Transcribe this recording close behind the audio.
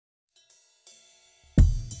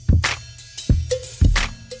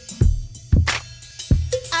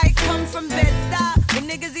from Bed-Stuy. When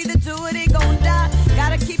niggas either do or they gon' die.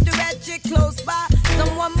 Gotta keep the ratchet close by.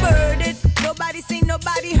 Someone murdered, nobody seen,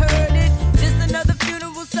 nobody heard it. Just another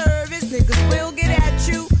funeral service. Niggas will get at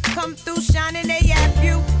you. Come through shining, they yap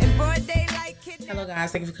you. In broad daylight, kid. Hello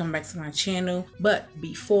guys, thank you for coming back to my channel. But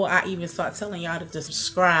before I even start telling y'all to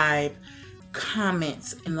subscribe,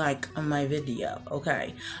 comments, and like on my video,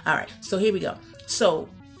 okay? Alright, so here we go. So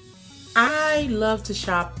I love to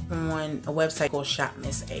shop on a website called Shop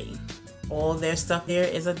Miss A. All their stuff there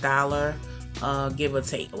is $1, give or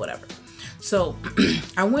take, or whatever. So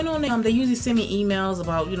I went on there. They usually send me emails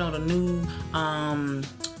about, you know, the new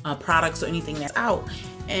products or anything that's out.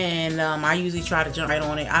 And I usually try to jump right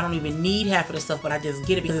on it. I don't even need half of the stuff, but I just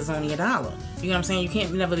get it because it's only $1. You know what I'm saying? You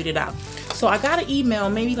can't never leave it out. So I got an email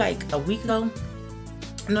maybe like a week ago.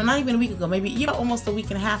 No, not even a week ago. Maybe almost a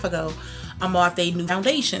week and a half ago. I'm off their new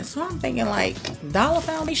foundation. So I'm thinking like $1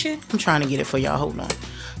 foundation. I'm trying to get it for y'all. Hold on.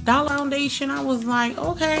 $1 foundation. I was like,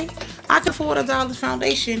 okay, I can afford $1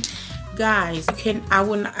 foundation. Guys, you're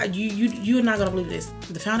not gonna believe this.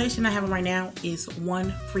 The foundation I have right now is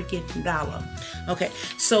 $1 freaking dollar. Okay,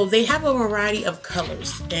 so they have a variety of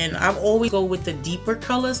colors, and I always go with the deeper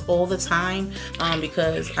colors all the time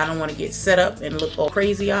because I don't want to get set up and look all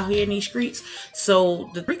crazy out here in these streets. So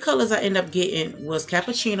the 3 colors I end up getting was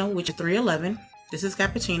cappuccino, which is $3.11. This is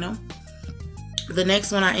cappuccino. The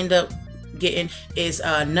next one I end up getting is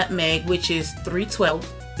nutmeg, which is $3.12.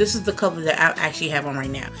 This is the color that I actually have on right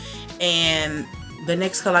now. And the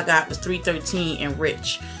next color I got was $3.13 and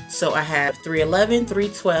rich. So I have $3.11,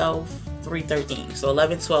 $3.12, $3.13. So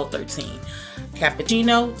 11, 12, 13.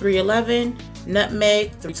 Cappuccino, $3.11,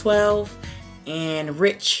 nutmeg, $3.12, and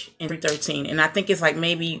rich in $3.13. And I think it's like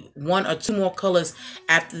maybe 1 or 2 more colors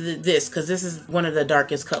after this, because this is one of the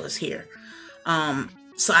darkest colors here.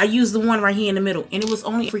 So I used the one right here in the middle, and it was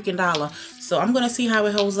only a freaking $1. So I'm gonna see how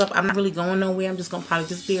it holds up. I'm not really going nowhere. I'm just gonna probably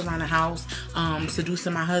just be around the house,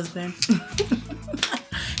 seducing my husband,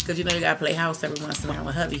 because you know you gotta play house every once in a while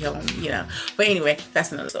with hubby home, you know. But anyway,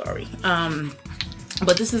 that's another story.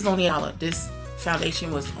 But this is only $1. This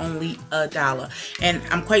foundation was only $1, and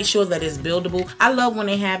I'm quite sure that it's buildable. I love when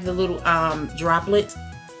they have the little droplets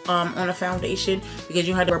on a foundation, because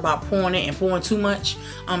you don't have to worry about pouring it and pouring too much.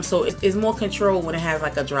 So it's more control when it has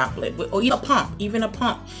like a droplet, or even a pump. Even a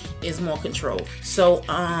pump is more control. So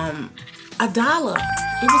 $1.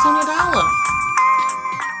 It was only $1.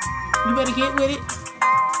 You better get with it.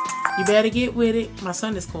 You better get with it. My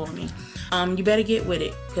son is calling me. You better get with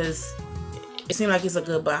it, because it seemed like it's a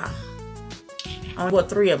good buy. I only bought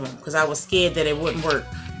 3 of them because I was scared that it wouldn't work.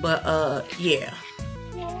 But yeah,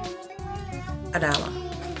 $1.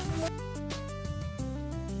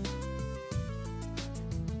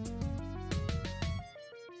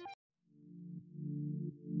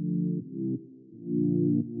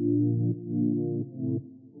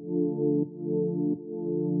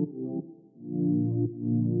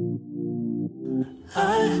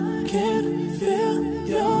 I can feel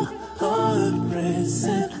your heart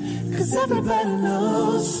racing, 'cause everybody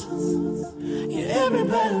knows, yeah,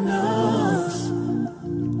 everybody knows.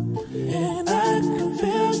 And I can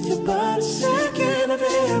feel your body shaking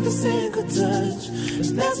every single touch.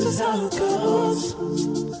 That's just how it goes.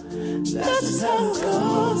 That's just how it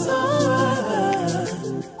goes. Alright.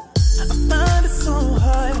 I find it so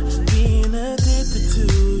hard being addicted to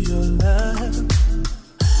your love.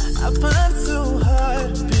 I find it so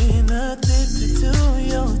hard being addicted to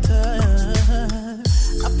your touch.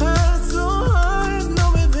 I find it so hard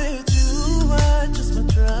knowing that you are just my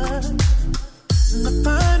drug. And I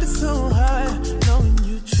find it so hard knowing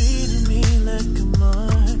you treating me like a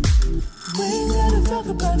mark. We ain't gotta talk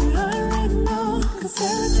about it right now, 'cause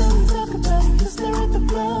every time we talk about it, you stare at the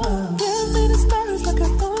floor. Give me the stars like I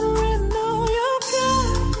already know. You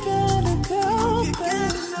gotta go,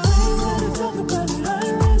 baby. We ain't gotta talk about it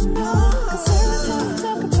right now.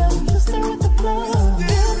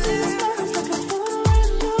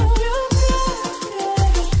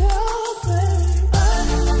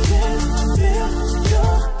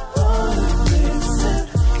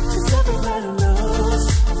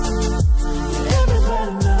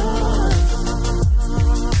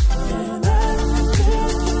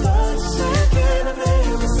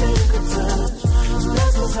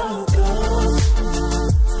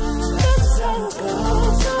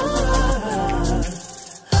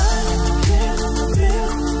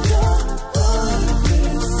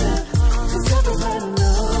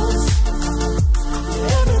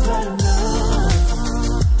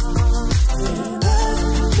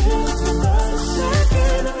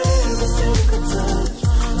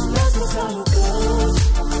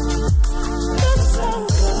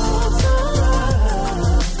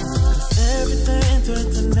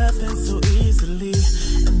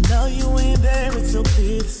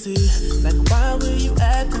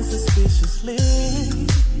 suspiciously.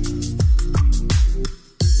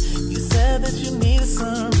 You said that you needed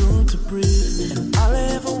some room to breathe, and all I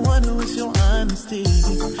ever wanted was your honesty.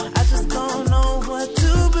 I just don't know what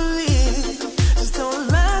to believe. Just don't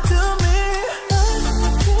lie to me. I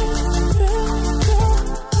can't feel your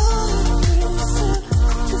reason,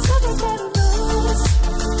 'cause everybody knows.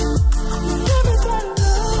 Everybody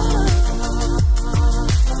knows.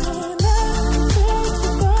 And I feel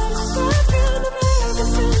your body shaking of every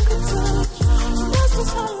single touch. That's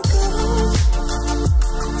just how it goes.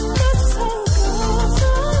 That's just how it goes.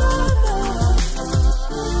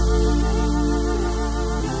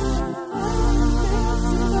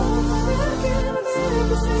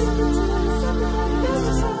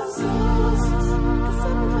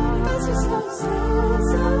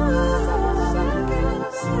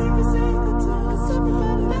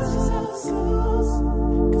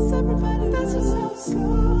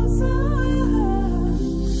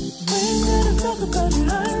 About it,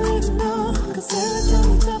 I already know. 'Cause every time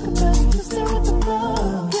we talk about it, you stare at the floor.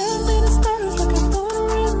 Give me the stars like I don't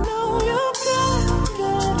already know. You gotta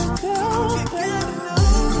go, baby.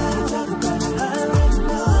 We gotta talk about it, I already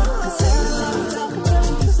know. 'Cause every time we talk about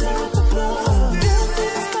it, you stare at the floor. Give me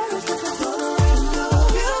the stars like I don't already know.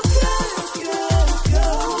 You gotta go,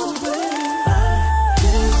 baby. I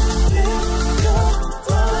can't feel your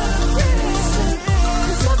reason,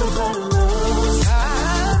 'cause everybody knows.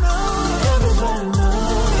 Everybody knows.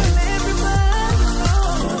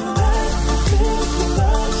 And I feel your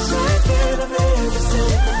body shaking of every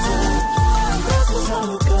single time. That's just how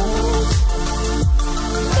it goes.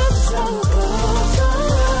 That's just how it goes.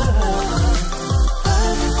 I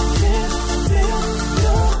can't feel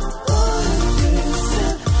your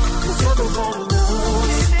reason, 'cause everybody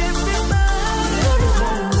knows.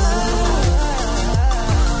 Everybody knows.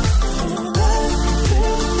 And I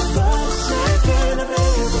feel your body shaking of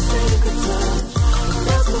every single time.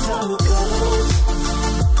 That's just how it goes.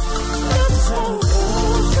 That's just how it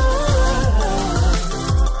goes.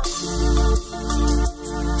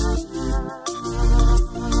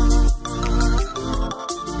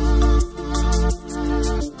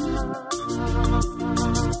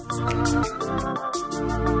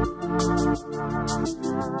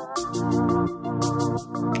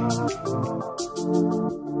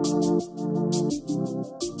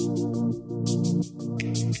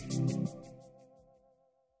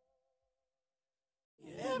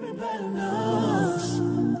 Everybody knows.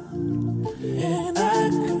 And I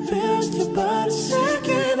can feel your body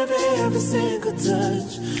shaking of every single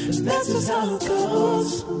touch. That's just how it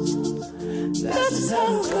goes. That's just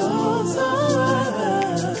how it goes.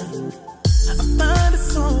 I find it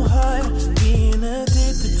so hard being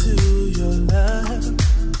addicted to your love.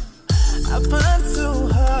 I find it so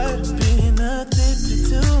hard being addicted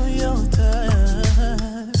to your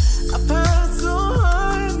touch. I find it so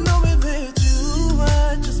hard knowing that you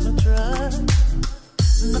are just my drug.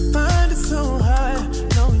 And I find it so hard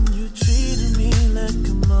knowing you treated me like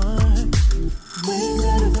a mark. We ain't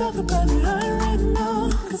gotta talk about it, I already know.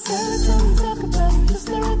 'Cause every time we talk about it, you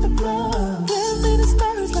stare at the floor. Give me the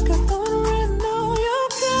stars like I don't already know. You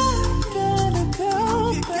gotta go,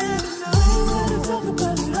 baby. We ain't gotta talk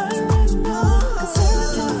about it, I already know. 'Cause every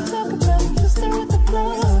time we talk about it, you stare at the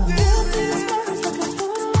floor. Give me the stars like I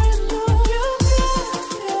don't already know. You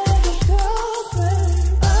gotta go, baby.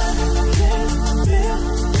 I can't feel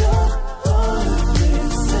your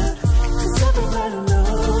reason, 'cause everybody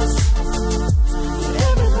knows.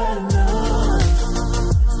 Everybody knows.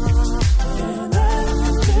 And I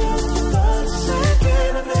feel your body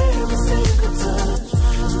shaking of every single touch.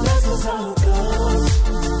 That's just how it goes.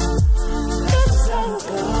 That's just how it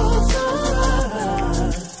goes.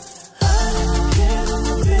 I can't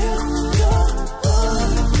feel your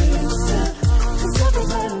reason, 'cause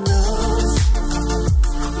everybody knows.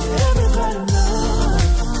 Everybody knows.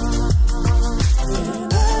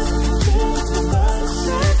 And I feel your body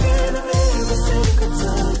shaking of every single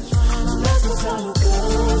touch. That's just how it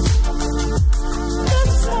goes. That's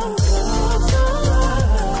just how it goes.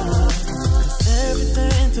 'Cause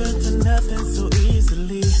everything turned to nothing so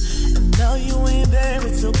easily. And now you ain't there,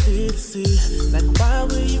 it's so clear to see. Like, why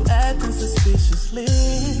were you acting suspiciously?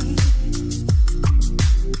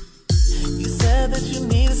 You said that you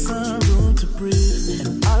needed some room to breathe,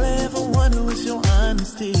 and all I ever wanted was your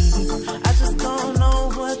honesty. I just don't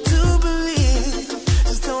know what to believe.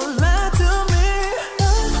 Just don't lie to me.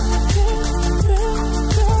 I can't feel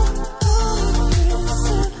your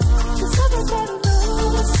reason, 'cause everybody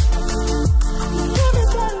knows.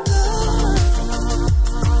 Everybody knows.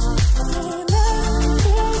 And I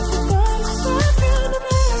feel your body shaking of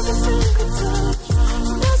every single touch.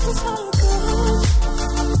 That's just how it goes.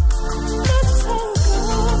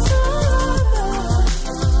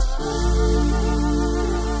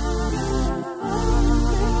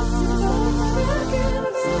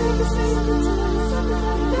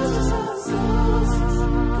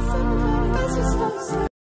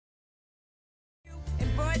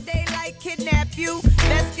 you.